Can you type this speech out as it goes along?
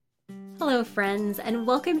Hello, friends, and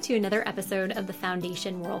welcome to another episode of the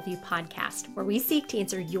Foundation Worldview Podcast, where we seek to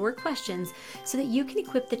answer your questions so that you can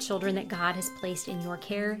equip the children that God has placed in your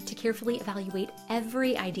care to carefully evaluate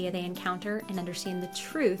every idea they encounter and understand the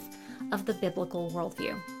truth of the biblical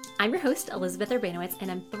worldview. I'm your host, Elizabeth Urbanowicz,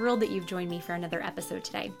 and I'm thrilled that you've joined me for another episode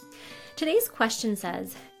today. Today's question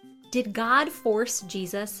says, did God force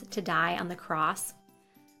Jesus to die on the cross?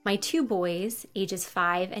 My two boys, ages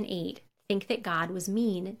 5 and 8, think that God was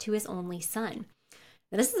mean to his only son.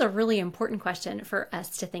 Now, this is a really important question for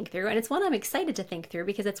us to think through, and it's one I'm excited to think through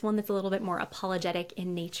because it's one that's a little bit more apologetic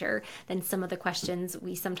in nature than some of the questions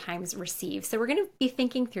we sometimes receive. So we're going to be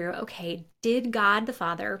thinking through, okay, did God the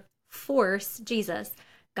Father force Jesus,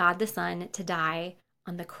 God the Son, to die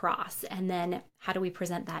on the cross? And then how do we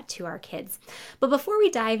present that to our kids? But before we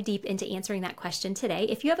dive deep into answering that question today,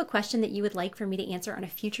 if you have a question that you would like for me to answer on a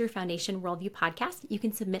future Foundation Worldview podcast, you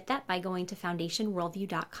can submit that by going to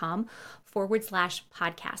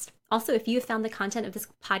foundationworldview.com/podcast. Also, if you have found the content of this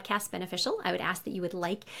podcast beneficial, I would ask that you would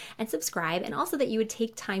like and subscribe, and also that you would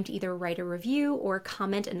take time to either write a review or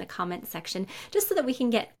comment in the comment section, just so that we can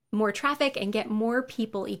get more traffic and get more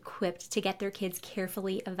people equipped to get their kids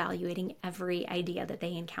carefully evaluating every idea that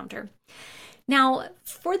they encounter. Now,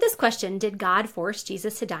 for this question, did God force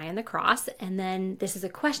Jesus to die on the cross? And then this is a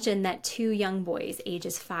question that two young boys,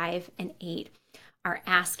 ages 5 and 8, are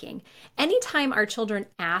asking. Anytime our children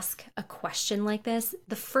ask a question like this,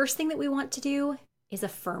 the first thing that we want to do is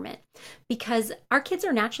affirm it, because our kids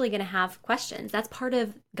are naturally going to have questions. That's part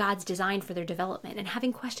of God's design for their development, and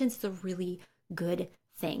having questions is a really good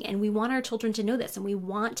thing. And we want our children to know this, and we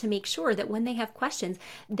want to make sure that when they have questions,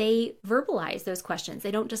 they verbalize those questions.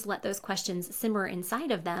 They don't just let those questions simmer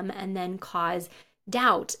inside of them and then cause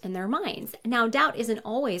doubt in their minds. Now, doubt isn't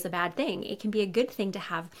always a bad thing. It can be a good thing to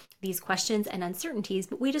have these questions and uncertainties,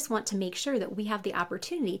 but we just want to make sure that we have the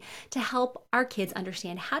opportunity to help our kids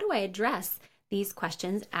understand, how do I address these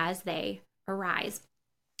questions as they arise?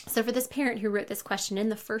 So for this parent who wrote this question in,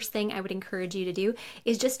 the first thing I would encourage you to do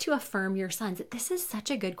is just to affirm your sons that this is such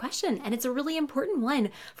a good question, and it's a really important one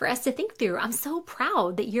for us to think through. I'm so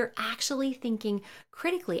proud that you're actually thinking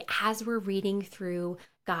critically as we're reading through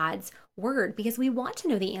God's word, because we want to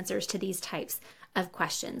know the answers to these types of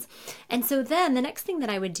questions. And so then the next thing that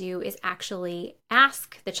I would do is actually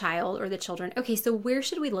ask the child or the children, okay, so where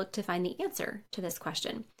should we look to find the answer to this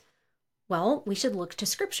question? Well, we should look to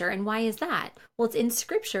Scripture. And why is that? Well, it's in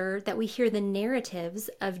Scripture that we hear the narratives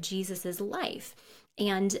of Jesus's life.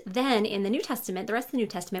 And then in the New Testament, the rest of the New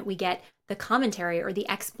Testament, we get the commentary or the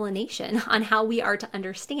explanation on how we are to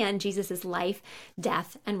understand Jesus's life,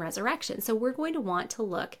 death, and resurrection. So we're going to want to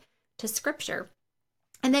look to Scripture.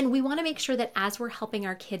 And then we want to make sure that as we're helping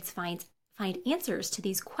our kids find answers to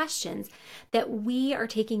these questions, that we are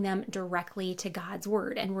taking them directly to God's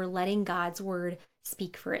word, and we're letting God's word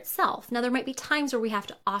speak for itself. Now, there might be times where we have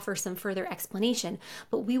to offer some further explanation,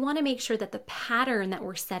 but we want to make sure that the pattern that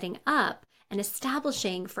we're setting up and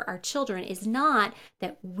establishing for our children is not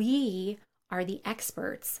that we are the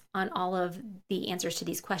experts on all of the answers to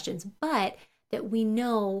these questions, but that we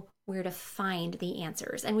know where to find the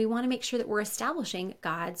answers. And we want to make sure that we're establishing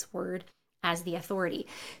God's word as the authority.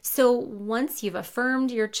 So once you've affirmed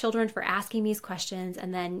your children for asking these questions,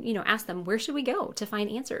 and then, ask them, where should we go to find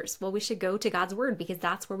answers? Well, we should go to God's word, because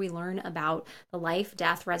that's where we learn about the life,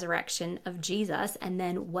 death, resurrection of Jesus, and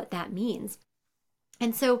then what that means.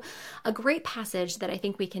 And so a great passage that I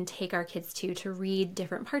think we can take our kids to read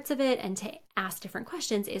different parts of it and to ask different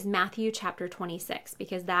questions is Matthew chapter 26,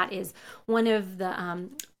 because that is one of the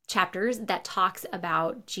chapters that talks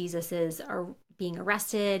about Jesus's being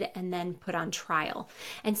arrested and then put on trial.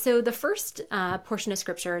 And so the first portion of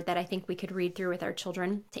scripture that I think we could read through with our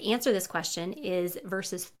children to answer this question is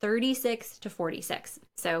verses 36 to 46.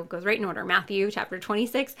 So it goes right in order. Matthew chapter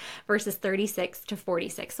 26, verses 36 to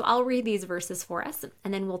 46. So I'll read these verses for us,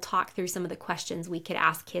 and then we'll talk through some of the questions we could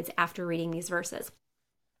ask kids after reading these verses.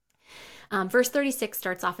 Verse 36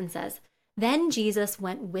 starts off and says, "Then Jesus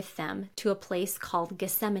went with them to a place called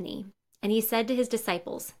Gethsemane, and he said to his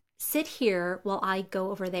disciples, 'Sit here while I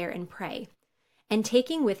go over there and pray.' And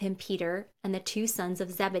taking with him Peter and the two sons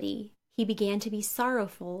of Zebedee, he began to be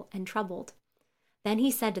sorrowful and troubled. Then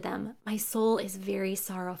he said to them, 'My soul is very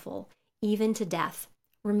sorrowful, even to death.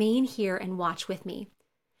 Remain here and watch with me.'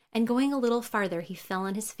 And going a little farther, he fell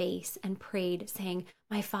on his face and prayed, saying,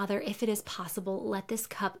 'My Father, if it is possible, let this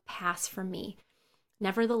cup pass from me.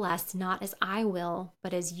 Nevertheless, not as I will,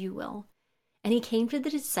 but as you will.' And he came to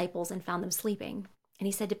the disciples and found them sleeping. And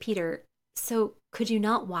he said to Peter, 'So could you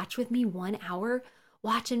not watch with me 1 hour?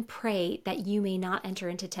 Watch and pray that you may not enter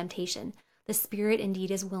into temptation. The spirit indeed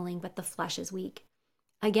is willing, but the flesh is weak.'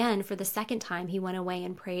 Again, for the second time, he went away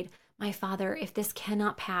and prayed, "My Father, if this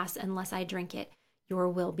cannot pass unless I drink it, your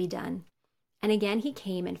will be done." And again he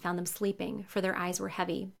came and found them sleeping, for their eyes were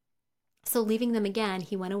heavy. So leaving them again,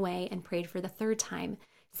 he went away and prayed for the third time,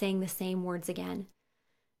 saying the same words again.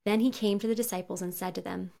 Then he came to the disciples and said to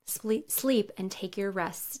them, Sleep and take your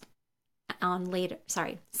rest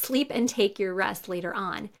later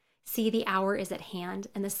on. See, the hour is at hand,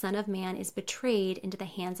 and the Son of Man is betrayed into the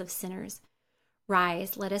hands of sinners.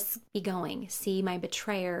 Rise, let us be going. See, my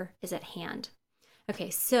betrayer is at hand." Okay,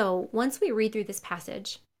 so once we read through this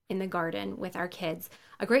passage in the garden with our kids,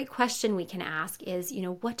 a great question we can ask is,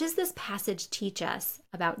 what does this passage teach us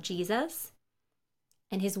about Jesus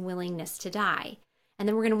and his willingness to die? And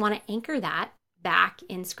then we're going to want to anchor that back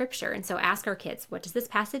in Scripture. And so ask our kids, what does this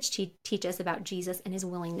passage teach us about Jesus and his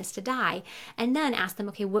willingness to die? And then ask them,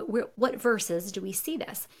 okay, what verses do we see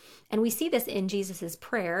this? And we see this in Jesus's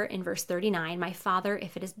prayer in verse 39, "My Father,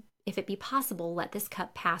 if it be possible, let this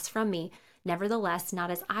cup pass from me. Nevertheless, not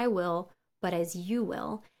as I will, but as you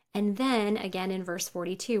will." And then again in verse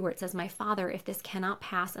 42, where it says, "My Father, if this cannot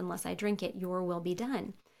pass unless I drink it, your will be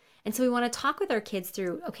done." And so we want to talk with our kids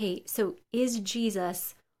through, okay, so is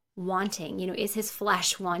Jesus wanting, is his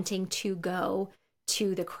flesh wanting to go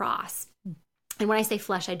to the cross? And when I say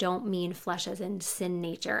flesh, I don't mean flesh as in sin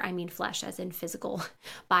nature. I mean flesh as in physical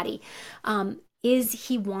body. Is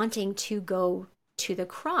he wanting to go to the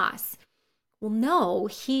cross? Well, no,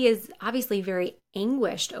 he is obviously very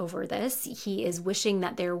anguished over this. He is wishing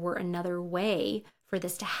that there were another way for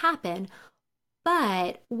this to happen.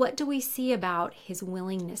 But what do we see about his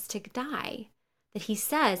willingness to die? That he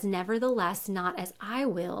says, "Nevertheless, not as I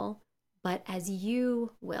will, but as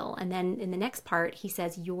you will." And then in the next part, he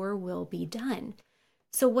says, "Your will be done."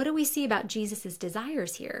 So what do we see about Jesus's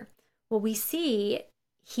desires here? Well, we see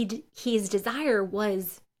his desire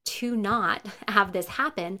was to not have this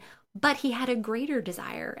happen, but he had a greater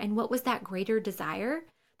desire. And what was that greater desire?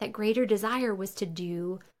 That greater desire was to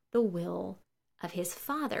do the will of his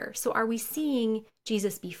Father. So are we seeing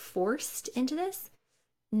Jesus be forced into this?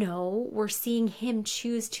 No, we're seeing him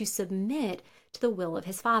choose to submit to the will of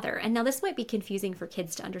his Father. And now this might be confusing for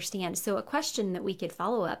kids to understand. So a question that we could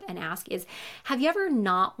follow up and ask is, have you ever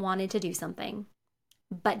not wanted to do something,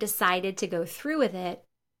 but decided to go through with it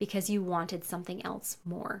because you wanted something else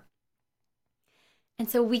more? And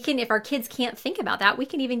so we can, if our kids can't think about that, we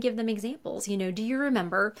can even give them examples. Do you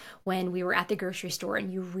remember when we were at the grocery store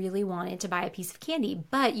and you really wanted to buy a piece of candy,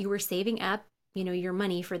 but you were saving up, your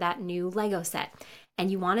money for that new Lego set, and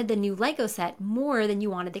you wanted the new Lego set more than you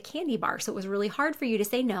wanted the candy bar. So it was really hard for you to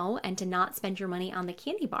say no and to not spend your money on the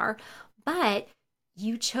candy bar, but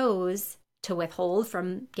you chose to withhold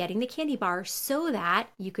from getting the candy bar so that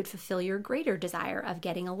you could fulfill your greater desire of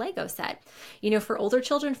getting a Lego set. For older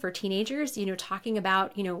children, for teenagers, talking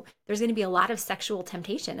about, there's going to be a lot of sexual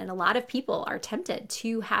temptation, and a lot of people are tempted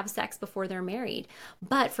to have sex before they're married.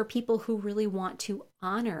 But for people who really want to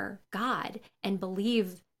honor God and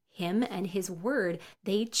believe him and his word,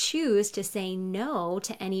 they choose to say no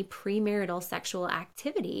to any premarital sexual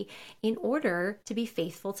activity in order to be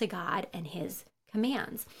faithful to God and his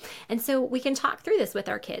commands. And so we can talk through this with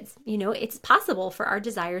our kids. It's possible for our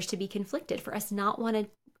desires to be conflicted, for us not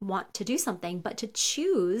want to do something, but to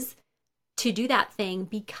choose to do that thing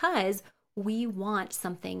because we want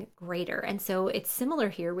something greater. And so it's similar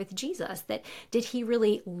here with Jesus, that did he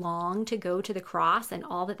really long to go to the cross and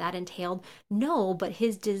all that entailed? No, but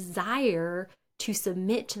his desire to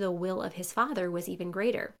submit to the will of his Father was even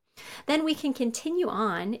greater. Then we can continue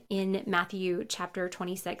on in Matthew chapter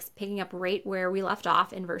 26, picking up right where we left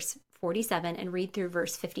off in verse 47 and read through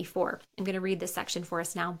verse 54. I'm going to read this section for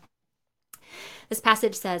us now. This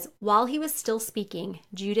passage says, "While he was still speaking,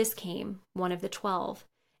 Judas came, one of the 12,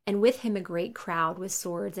 and with him a great crowd with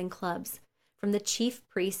swords and clubs, from the chief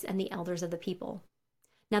priests and the elders of the people.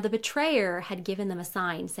 Now the betrayer had given them a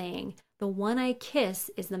sign, saying, 'The one I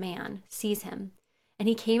kiss is the man, seize him.' And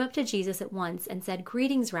he came up to Jesus at once and said,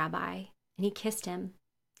 'Greetings, Rabbi,' and he kissed him.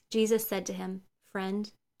 Jesus said to him,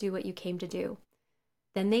 'Friend, do what you came to do.'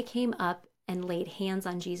 Then they came up and laid hands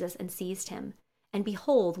on Jesus and seized him. And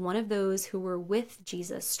behold, one of those who were with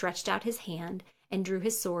Jesus stretched out his hand and drew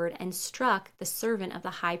his sword and struck the servant of the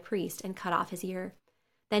high priest and cut off his ear.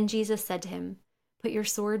 Then Jesus said to him, 'Put your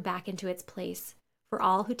sword back into its place, for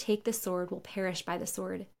all who take the sword will perish by the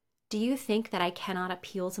sword. Do you think that I cannot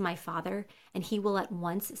appeal to my Father, and he will at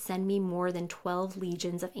once send me more than 12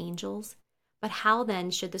 legions of angels? But how then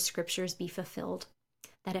should the scriptures be fulfilled,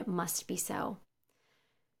 that it must be so?'"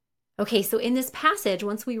 Okay, so in this passage,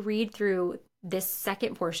 once we read through this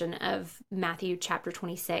second portion of Matthew chapter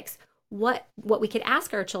 26, what we could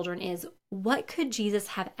ask our children is, what could Jesus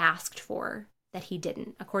have asked for that he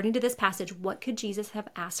didn't? According to this passage, what could Jesus have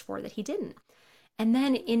asked for that he didn't? And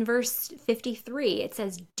then in verse 53, it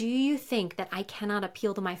says, "Do you think that I cannot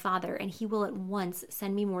appeal to my Father, and he will at once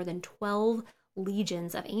send me more than 12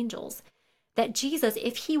 legions of angels?" That Jesus,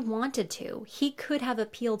 if he wanted to, he could have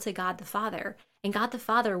appealed to God the Father, and God the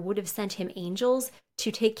Father would have sent him angels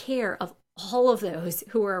to take care of all of those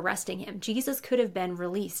who were arresting him. Jesus could have been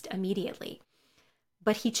released immediately,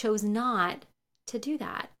 but he chose not to do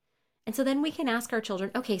that. And so then we can ask our children,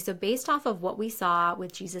 okay, so based off of what we saw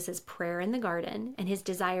with Jesus's prayer in the garden and his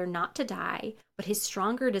desire not to die, but his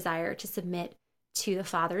stronger desire to submit to the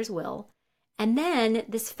Father's will, and then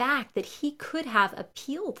this fact that he could have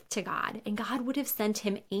appealed to God and God would have sent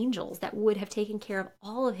him angels that would have taken care of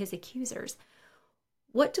all of his accusers.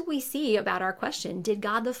 What do we see about our question? Did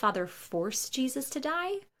God the Father force Jesus to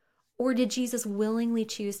die, or did Jesus willingly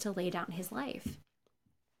choose to lay down his life?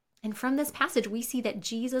 And from this passage, we see that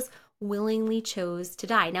Jesus willingly chose to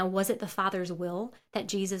die. Now, was it the Father's will that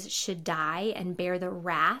Jesus should die and bear the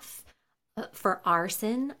wrath for our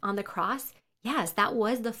sin on the cross? Yes, that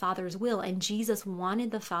was the Father's will, and Jesus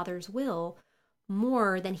wanted the Father's will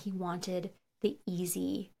more than he wanted the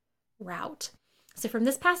easy route. So from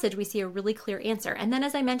this passage, we see a really clear answer. And then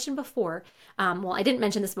as I mentioned before, I didn't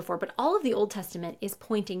mention this before, but all of the Old Testament is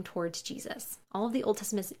pointing towards Jesus. All of the Old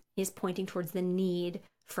Testament is pointing towards the need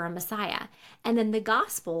for a Messiah. And then the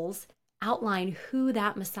Gospels outline who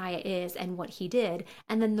that Messiah is and what he did.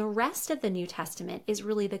 And then the rest of the New Testament is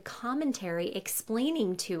really the commentary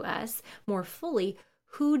explaining to us more fully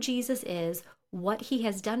who Jesus is, what he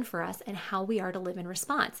has done for us, and how we are to live in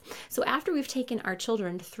response. So after we've taken our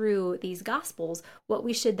children through these Gospels, what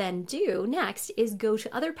we should then do next is go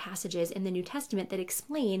to other passages in the New Testament that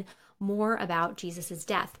explain more about Jesus's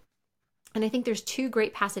death. And I think there's two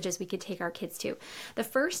great passages we could take our kids to. The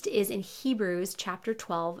first is in Hebrews chapter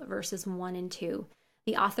 12, verses 1 and 2.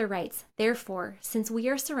 The author writes, "Therefore, since we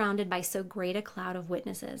are surrounded by so great a cloud of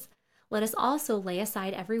witnesses, let us also lay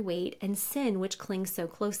aside every weight and sin which clings so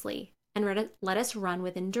closely, and let us run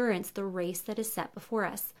with endurance the race that is set before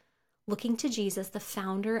us, looking to Jesus, the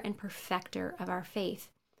founder and perfecter of our faith,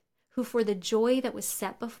 who for the joy that was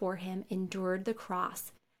set before him endured the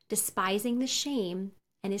cross, despising the shame,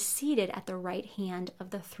 and is seated at the right hand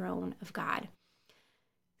of the throne of God."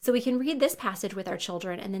 So we can read this passage with our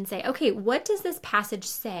children and then say, okay, what does this passage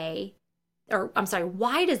say?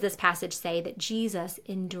 Why does this passage say that Jesus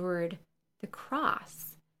endured the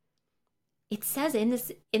cross? It says in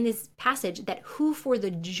this passage that who for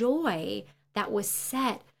the joy that was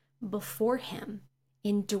set before him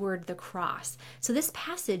endured the cross. So this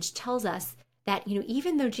passage tells us that,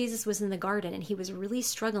 even though Jesus was in the garden and he was really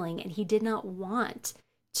struggling and he did not want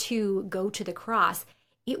to go to the cross,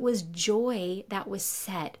 it was joy that was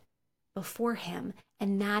set before him.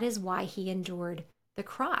 And that is why he endured the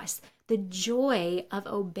cross. The joy of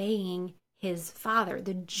obeying his Father,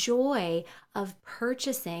 the joy of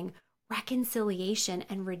purchasing reconciliation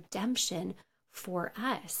and redemption for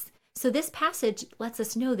us. So this passage lets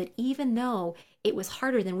us know that even though it was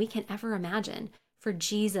harder than we can ever imagine for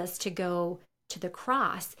Jesus to go to the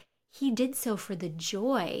cross, he did so for the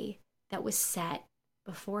joy that was set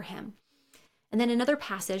before him. And then another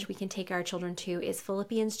passage we can take our children to is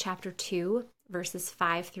Philippians chapter 2, verses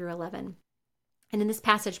 5 through 11. And in this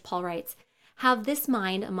passage, Paul writes, "Have this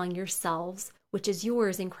mind among yourselves, which is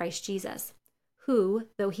yours in Christ Jesus, who,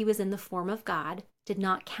 though he was in the form of God, did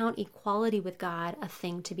not count equality with God a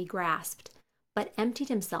thing to be grasped, but emptied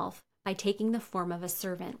himself by taking the form of a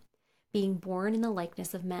servant, being born in the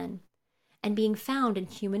likeness of men. And being found in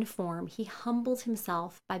human form, he humbled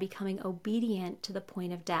himself by becoming obedient to the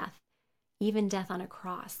point of death, even death on a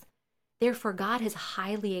cross. Therefore, God has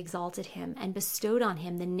highly exalted him and bestowed on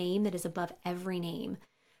him the name that is above every name,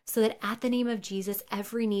 so that at the name of Jesus,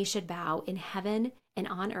 every knee should bow in heaven and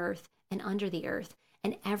on earth and under the earth,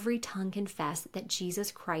 and every tongue confess that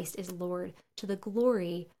Jesus Christ is Lord, to the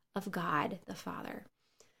glory of God the Father."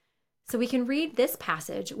 So we can read this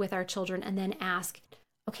passage with our children and then ask,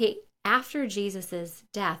 okay, after Jesus's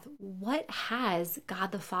death, what has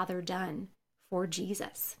God the Father done for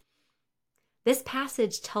Jesus? This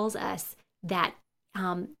passage tells us that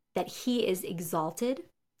he is exalted.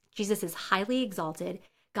 Jesus is highly exalted.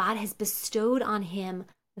 God has bestowed on him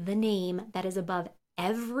the name that is above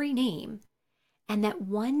every name, and that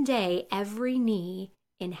one day every knee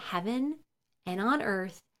in heaven and on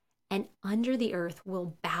earth and under the earth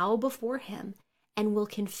will bow before him and will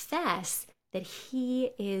confess that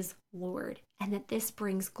he is Lord, and that this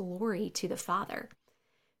brings glory to the Father.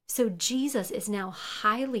 So Jesus is now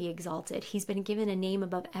highly exalted. He's been given a name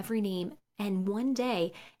above every name, and one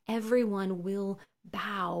day everyone will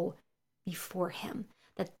bow before him.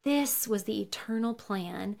 That this was the eternal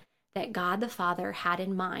plan that God the Father had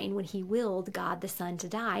in mind when he willed God the Son to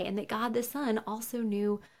die, and that God the Son also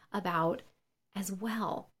knew about as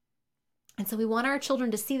well. And so we want our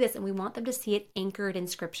children to see this, and we want them to see it anchored in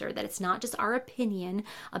Scripture, that it's not just our opinion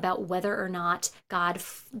about whether or not God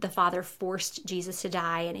the Father forced Jesus to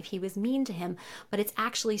die and if he was mean to him, but it's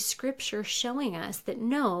actually Scripture showing us that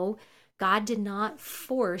no, God did not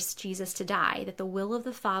force Jesus to die, that the will of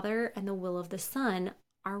the Father and the will of the Son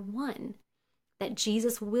are one, that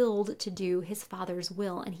Jesus willed to do his Father's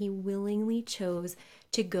will, and he willingly chose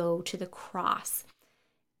to go to the cross.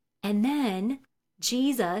 And then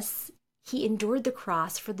Jesus, he endured the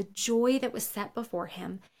cross for the joy that was set before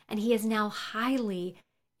him, and he is now highly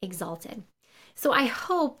exalted. So I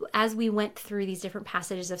hope as we went through these different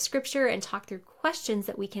passages of Scripture and talked through questions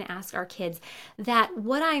that we can ask our kids, that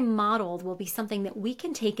what I modeled will be something that we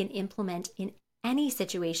can take and implement in any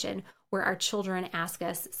situation where our children ask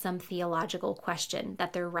us some theological question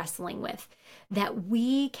that they're wrestling with, that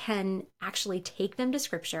we can actually take them to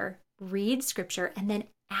Scripture, read Scripture, and then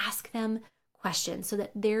ask them questions so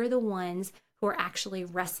that they're the ones who are actually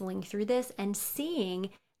wrestling through this and seeing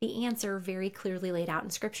the answer very clearly laid out in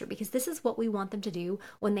Scripture, because this is what we want them to do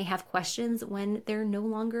when they have questions, when they're no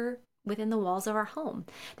longer within the walls of our home.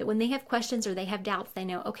 That when they have questions or they have doubts, they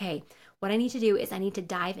know, okay, what I need to do is I need to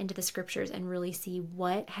dive into the Scriptures and really see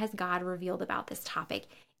what has God revealed about this topic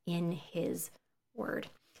in his word.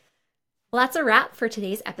 Well, that's a wrap for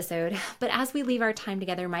today's episode. But as we leave our time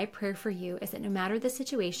together, my prayer for you is that no matter the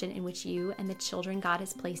situation in which you and the children God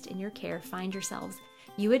has placed in your care find yourselves,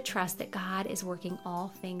 you would trust that God is working all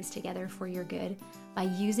things together for your good by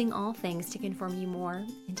using all things to conform you more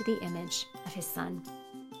into the image of his Son.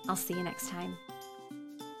 I'll see you next time.